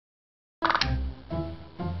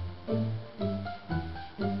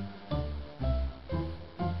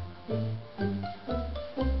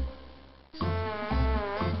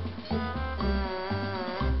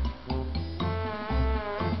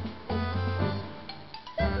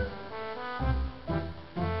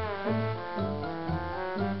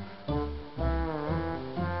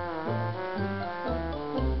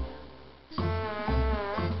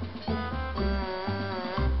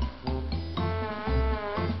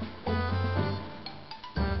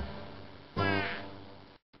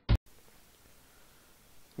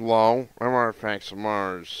Hello, I'm Artifacts of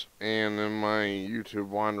Mars, and in my YouTube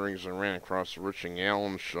wanderings I ran across the Richie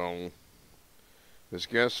Allen show. His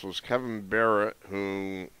guest was Kevin Barrett,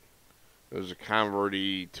 who is a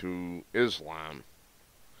convertee to Islam.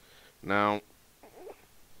 Now,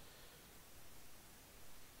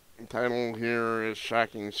 the title here is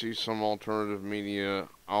Shocking to See Some Alternative Media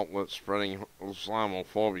Outlets Spreading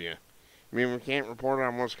Islamophobia. I mean, we can't report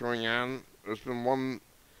on what's going on. There's been one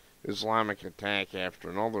Islamic attack after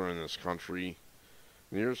another in this country,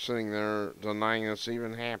 and you're sitting there denying it's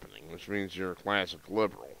even happening, which means you're a classic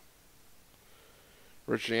liberal.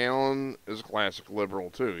 Richie Allen is a classic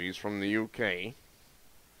liberal too. He's from the UK.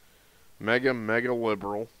 Mega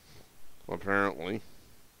liberal, apparently.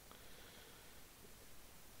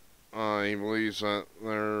 He believes that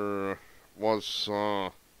there was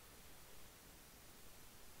a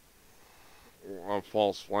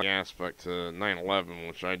false flag aspect to 9/11,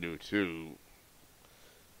 which I do too,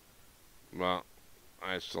 but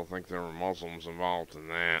I still think there were Muslims involved in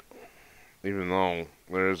that, even though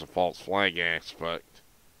there is a false flag aspect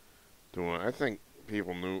to it. I think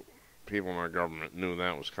people in our government knew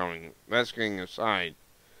that was coming. That's getting aside.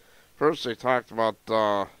 First they talked about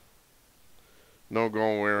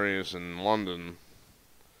no-go areas in London,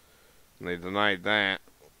 and they denied that.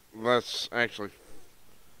 That's actually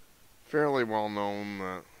fairly well known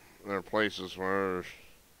that there are places where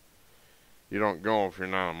you don't go if you're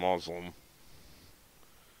not a Muslim.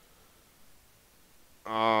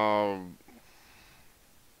 I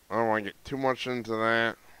don't want to get too much into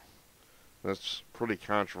that. That's pretty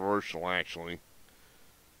controversial, actually.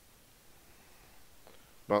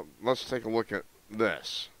 But let's take a look at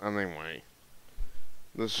this, anyway.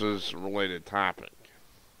 This is a related topic.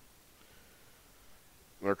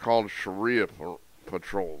 They're called Sharia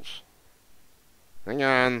patrols. Hang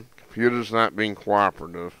on, computer's not being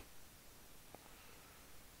cooperative.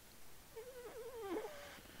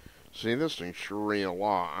 See, this thing, Sharia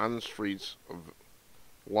law, on the streets of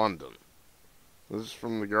London. This is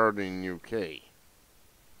from The Guardian UK.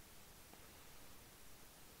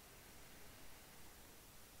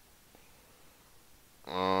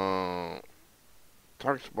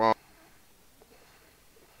 Talks about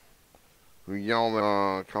who yelled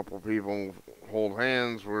at a couple people hold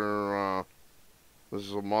hands where this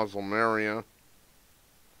is a Muslim area,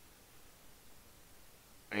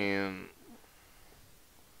 and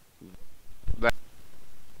that,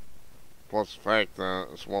 plus the fact that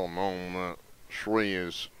it's well known that Sharia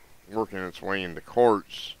is working its way into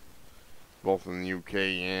courts, both in the UK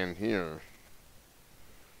and here.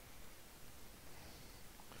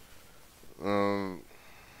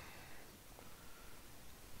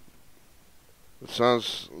 It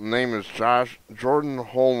says the name is Jordan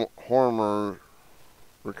Hormer,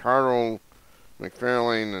 Ricardo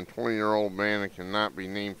McFarlane, and 20-year-old man that cannot be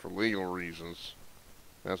named for legal reasons.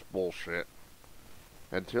 That's bullshit.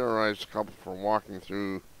 Had terrorized a couple for walking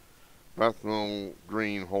through Bethnal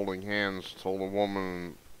Green holding hands, told a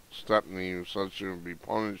woman, Stepney, who said she would be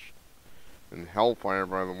punished in hellfire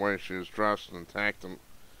by the way she was dressed, and attacked a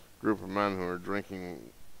group of men who were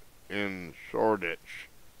drinking in Shoreditch.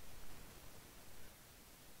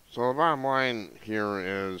 So the bottom line here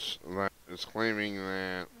is that it's claiming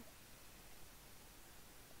that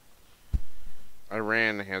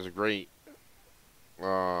Iran has a great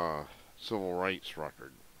civil rights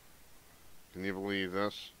record. Can you believe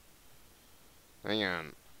this? Hang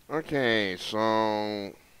on. Okay,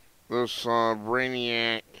 so this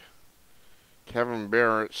brainiac Kevin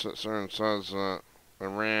Barrett sits there and says that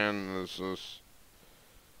Iran is this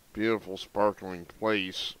beautiful, sparkling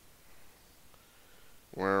place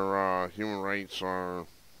where human rights are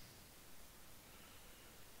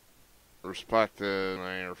respected and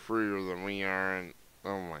they are freer than we are, and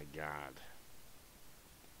oh my god.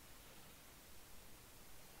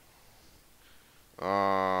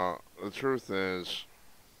 The truth is,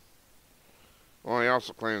 well, he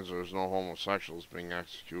also claims there's no homosexuals being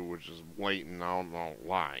executed, which is a blatant out-and-out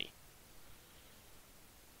lie.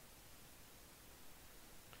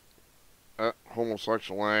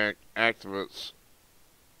 Homosexual activists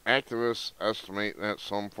estimate that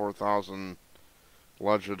some 4,000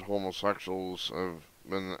 alleged homosexuals have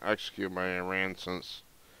been executed by Iran since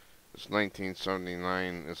its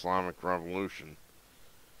 1979 Islamic Revolution.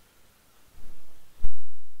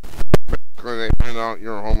 Basically, they find out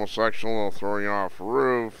you're a homosexual, they'll throw you off a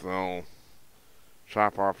roof, they'll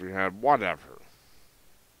chop off your head, whatever.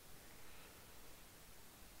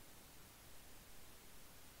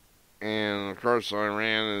 And of course,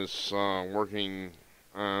 Iran is working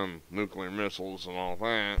on nuclear missiles and all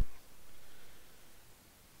that,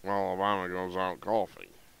 while Obama goes out golfing.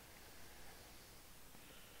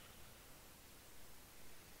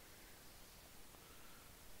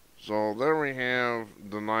 So there we have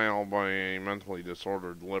denial by a mentally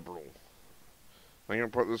disordered liberal. I'm going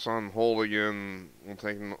to put this on hold again. We'll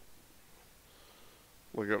take a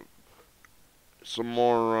look at some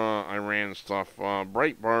more Iran stuff.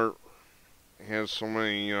 Breitbart has so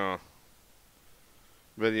many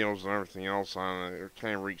videos and everything else on it. It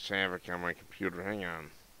kind of wreaks havoc on my computer. Hang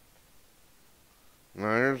on.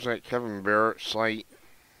 Now here's that Kevin Barrett site.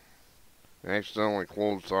 I accidentally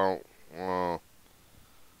closed out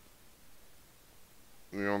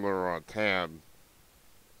the other tab.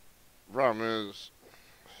 Problem is,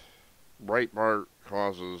 Breitbart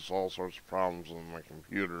causes all sorts of problems with my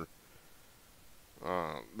computer.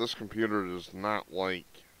 This computer does not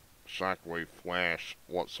like shockwave flash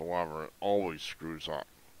whatsoever. It always screws up.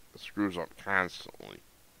 It screws up constantly.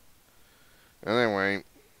 Anyway,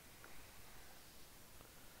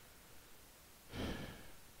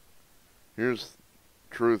 here's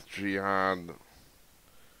truthjihad.com.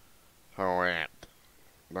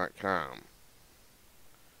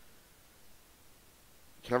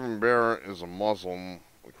 Kevin Barrett is a Muslim,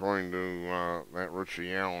 according to that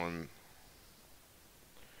Richie Allen.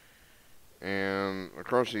 And, of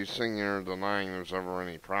course, he's sitting there denying there's ever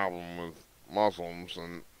any problem with Muslims.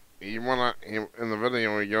 And in the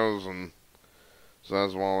video, he goes and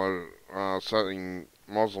says, well, they're setting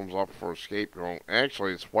Muslims up for a scapegoat.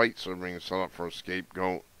 Actually, it's whites that are being set up for a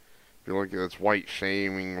scapegoat. If you look at this white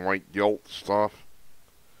shaming, white guilt stuff,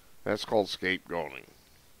 that's called scapegoating.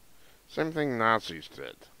 Same thing Nazis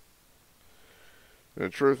did. The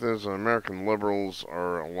truth is that American liberals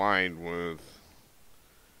are allied with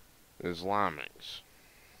Islamics.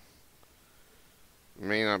 It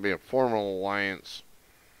may not be a formal alliance,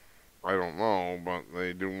 I don't know, but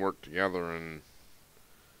they do work together in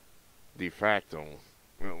de facto,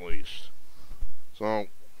 at least. So,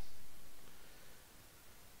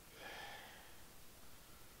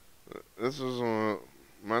 this is a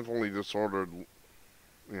mentally disordered,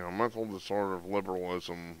 mental disorder of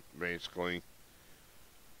liberalism, basically.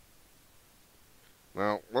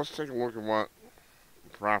 Now, let's take a look at what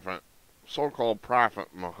so-called Prophet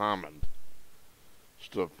Muhammad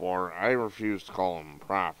stood for. I refuse to call him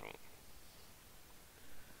prophet.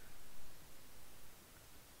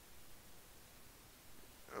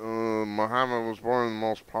 Muhammad was born in the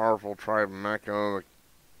most powerful tribe of Mecca,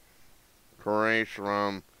 the Quraysh,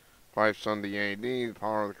 around 570 AD. The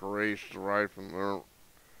power of the Quraysh derived from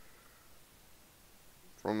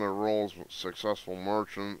their roles as successful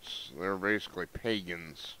merchants. They're basically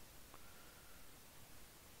pagans.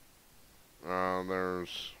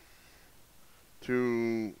 There's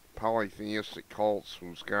two polytheistic cults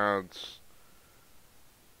whose gods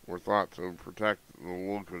were thought to protect the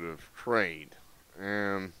lucrative trade.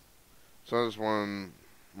 And it says when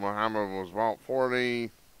Muhammad was about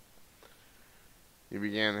 40, he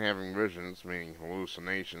began having visions, meaning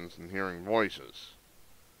hallucinations, and hearing voices,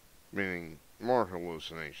 meaning more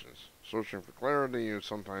hallucinations. Searching for clarity, he would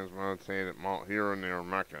sometimes meditate at Mount Hira near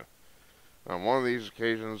Mecca. On one of these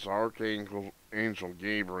occasions, Archangel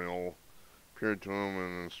Gabriel appeared to him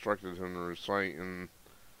and instructed him to recite in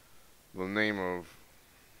the name of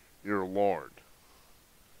your Lord.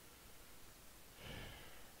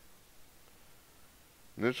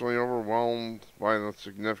 Initially overwhelmed by the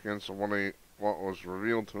significance of what was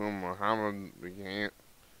revealed to him, Muhammad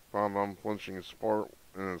found unflinching support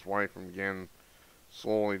in his wife and began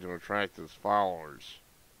slowly to attract his followers.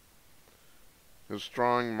 His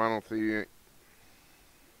strong monotheistic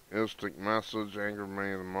message angered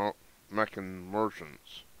many of the Meccan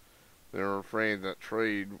merchants. They were afraid that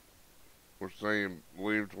trade, which they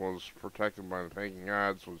believed was protected by the pagan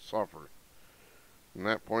gods, would suffer. From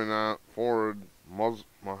that point forward,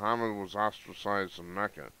 Muhammad was ostracized in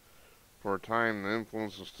Mecca. For a time, the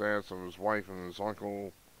influence and status of his wife and his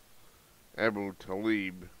uncle Abu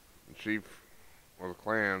Talib, the chief of the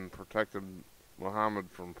clan, protected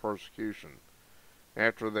Muhammad from persecution.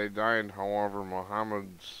 After they died, however,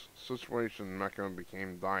 Muhammad's situation in Mecca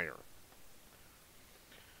became dire.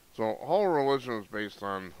 So, all religion is based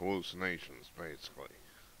on hallucinations, basically.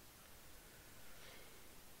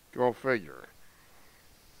 Go figure.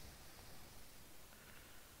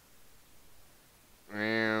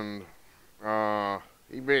 And,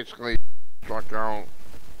 he basically struck out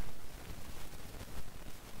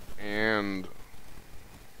and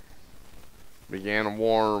began a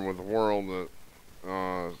war with the world that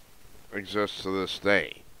exists to this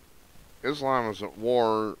day. Islam is at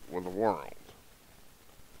war with the world.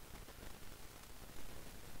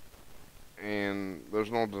 And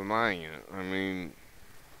there's no denying it. I mean,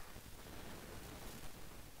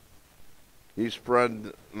 he spread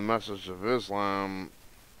the message of Islam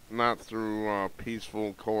not through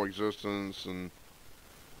peaceful coexistence and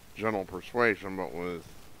gentle persuasion, but with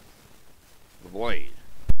the blade.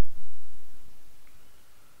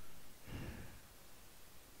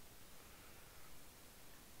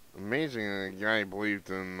 Amazing that a guy believed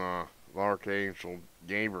in the Archangel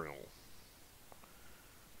Gabriel.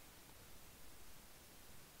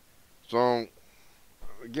 So,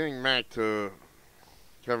 getting back to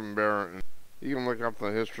Kevin Barrett, and you can look up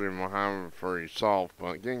the history of Muhammad for yourself,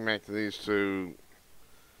 but getting back to these two,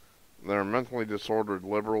 they're mentally disordered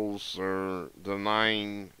liberals. They're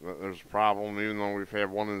denying that there's a problem, even though we've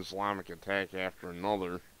had one Islamic attack after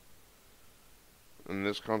another in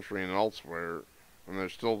this country and elsewhere, and they're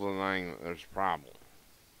still denying that there's a problem.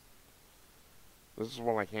 This is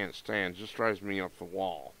what I can't stand. It just drives me up the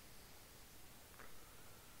wall.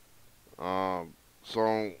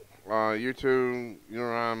 You two,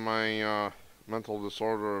 you're on my mental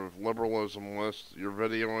disorder of liberalism list. Your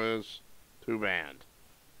video is too bad.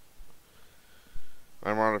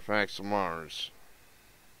 I'm Artifacts of Mars.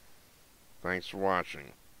 Thanks for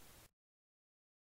watching.